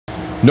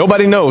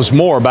Nobody knows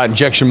more about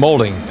injection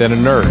molding than a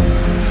nerd.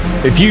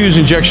 If you use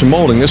injection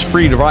molding, this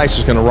free device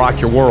is going to rock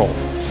your world.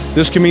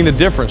 This can mean the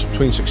difference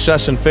between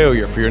success and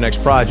failure for your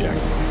next project.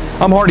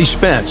 I'm Hardy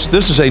Spence.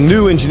 This is a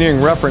new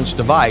engineering reference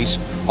device,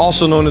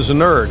 also known as a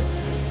N.E.R.D.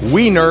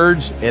 We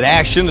nerds at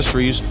Ash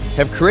Industries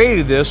have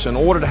created this in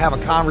order to have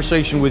a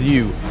conversation with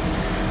you.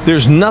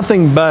 There's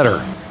nothing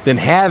better than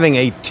having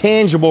a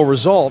tangible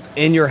result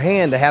in your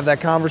hand to have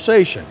that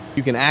conversation.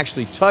 You can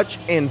actually touch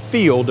and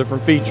feel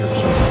different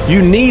features.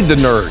 You need the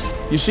N.E.R.D.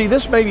 You see,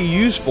 this may be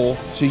useful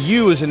to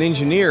you as an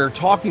engineer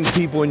talking to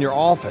people in your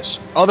office.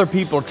 Other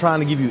people are trying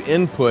to give you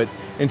input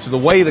into the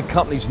way the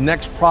company's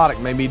next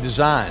product may be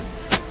designed.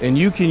 And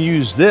you can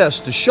use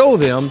this to show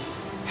them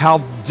how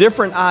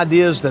different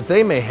ideas that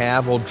they may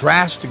have will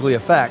drastically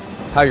affect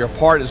how your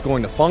part is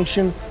going to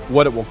function,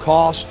 what it will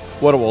cost,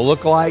 what it will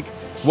look like,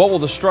 what will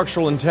the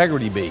structural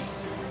integrity be.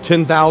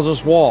 10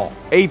 thousandths wall,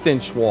 1/8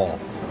 inch wall,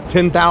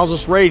 10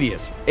 thousandths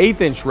radius,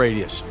 1/8 inch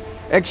radius,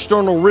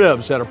 external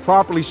ribs that are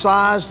properly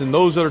sized and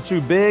those that are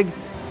too big,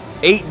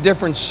 8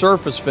 different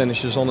surface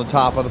finishes on the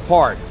top of the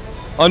part.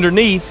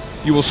 Underneath,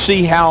 you will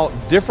see how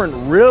different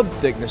rib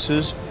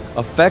thicknesses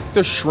affect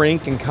the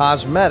shrink and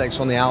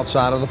cosmetics on the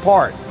outside of the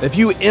part. If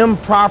you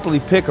improperly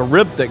pick a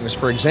rib thickness,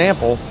 for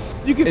example,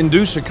 you can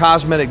induce a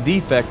cosmetic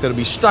defect that'll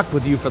be stuck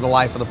with you for the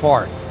life of the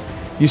part.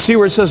 You see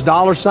where it says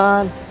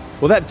 $?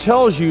 Well, that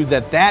tells you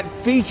that that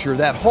feature,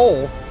 that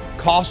hole,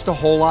 cost a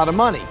whole lot of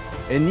money.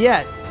 And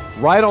yet,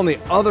 right on the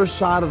other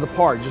side of the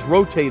part, just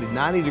rotated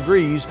 90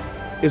 degrees,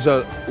 is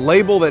a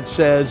label that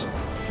says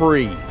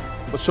free.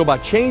 So by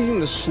changing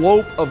the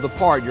slope of the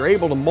part, you're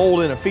able to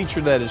mold in a feature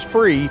that is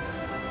free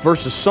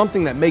versus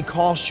something that may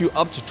cost you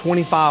up to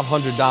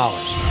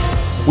 $2,500.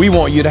 We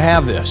want you to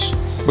have this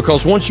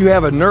because once you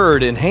have a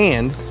N.E.R.D in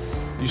hand,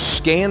 you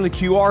scan the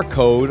QR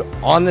code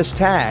on this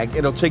tag,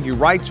 it'll take you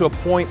right to a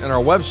point on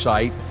our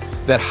website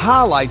that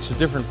highlights the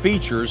different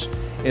features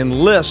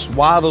and lists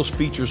why those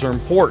features are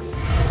important.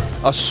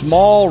 A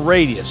small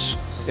radius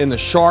in the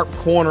sharp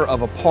corner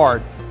of a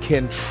part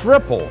can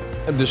triple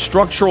the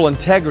structural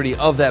integrity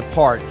of that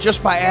part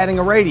just by adding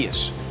a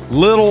radius.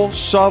 Little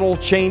subtle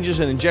changes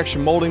in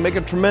injection molding make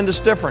a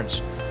tremendous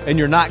difference, and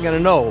you're not going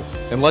to know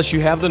unless you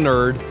have the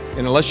N.E.R.D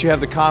and unless you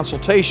have the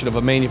consultation of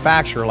a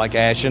manufacturer like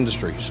Ash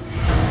Industries.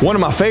 One of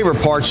my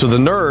favorite parts of the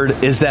N.E.R.D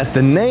is that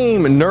the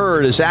name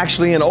N.E.R.D is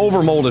actually an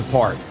overmolded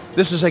part.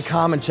 This is a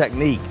common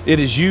technique. It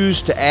is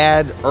used to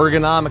add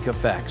ergonomic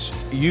effects,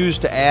 used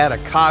to add a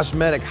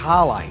cosmetic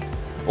highlight,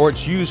 or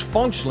it's used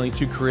functionally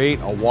to create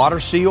a water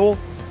seal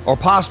or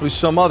possibly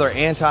some other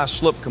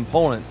anti-slip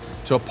component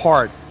to a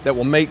part that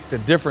will make the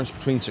difference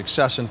between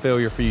success and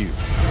failure for you.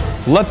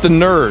 Let the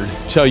N.E.R.D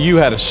tell you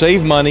how to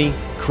save money,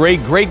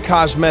 create great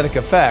cosmetic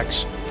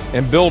effects,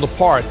 and build a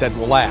part that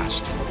will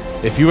last.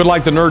 If you would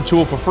like the N.E.R.D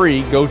tool for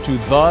free, go to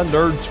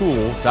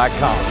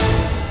thenerdtool.com.